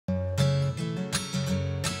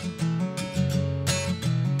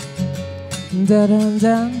Da dum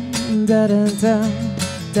dum, da dum dum,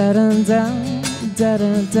 da dum dum, da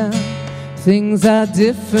dum dum. Things are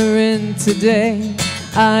different today.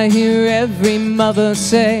 I hear every mother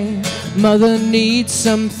say, mother needs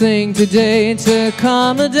something today to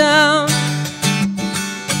calm her down.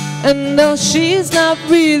 And though she's not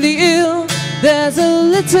really ill, there's a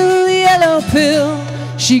little yellow pill.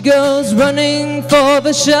 She goes running for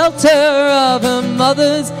the shelter of her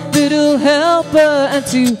mother's little helper, and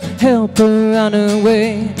to help her on her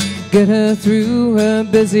way, get her through her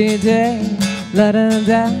busy day. La da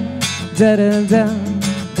da, da da da,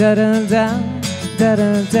 da da da, da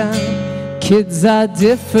da da. Kids are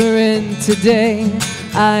different today.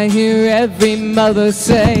 I hear every mother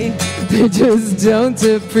say, they just don't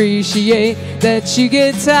appreciate that you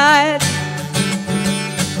get tired.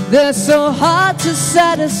 They're so hard to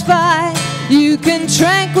satisfy. You can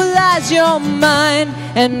tranquilize your mind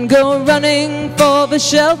and go running for the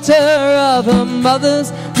shelter of a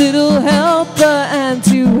mother's little helper, and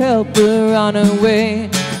to help her on her way,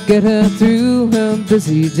 get her through her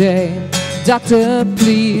busy day. Doctor,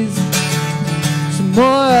 please, some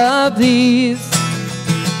more of these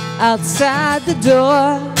outside the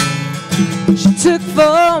door. She took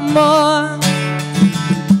 4 more.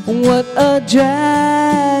 What a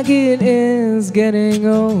drag it is getting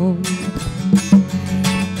old.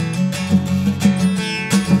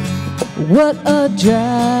 What a drag.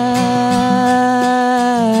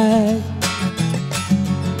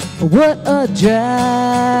 What a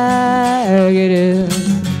drag it is.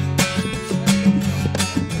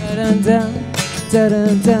 Da-dum-dum,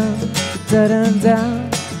 da-dum-dum, da-dum-dum,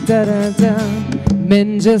 da-dum-dum.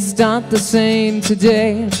 Men just aren't the same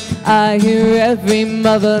today. I hear every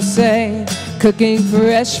mother say, cooking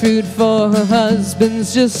fresh food for her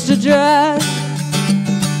husband's just a drag.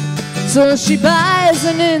 So she buys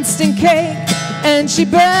an instant cake and she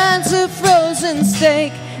burns a frozen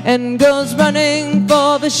steak and goes running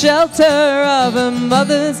for the shelter of her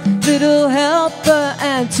mother's little helper,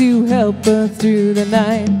 and to help her through the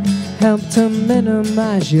night, help to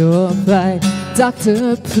minimize your plight.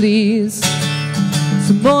 Doctor, please,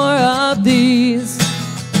 some more of these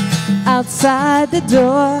outside the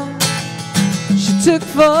door. She took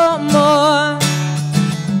 4 more.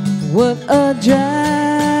 What a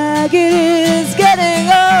drag it is getting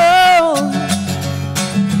old.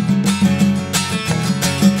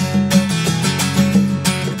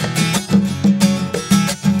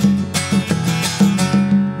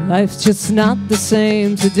 Life's just not the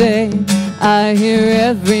same today. I hear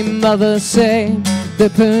every mother say, the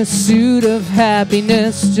pursuit of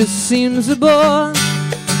happiness just seems a bore.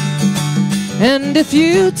 And if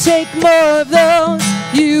you take more of those,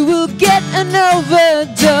 you will get an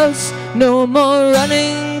overdose. No more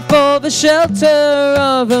running for the shelter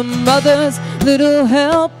of a mother's little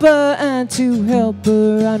helper, and to help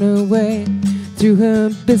her on her way through her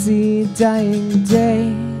busy dying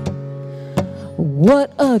day.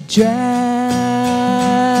 What a drag.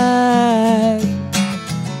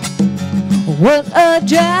 What a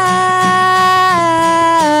drag.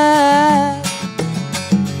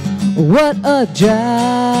 What a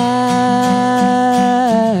drag.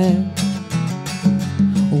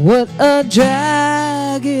 What a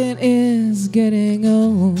drag it is getting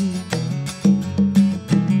old.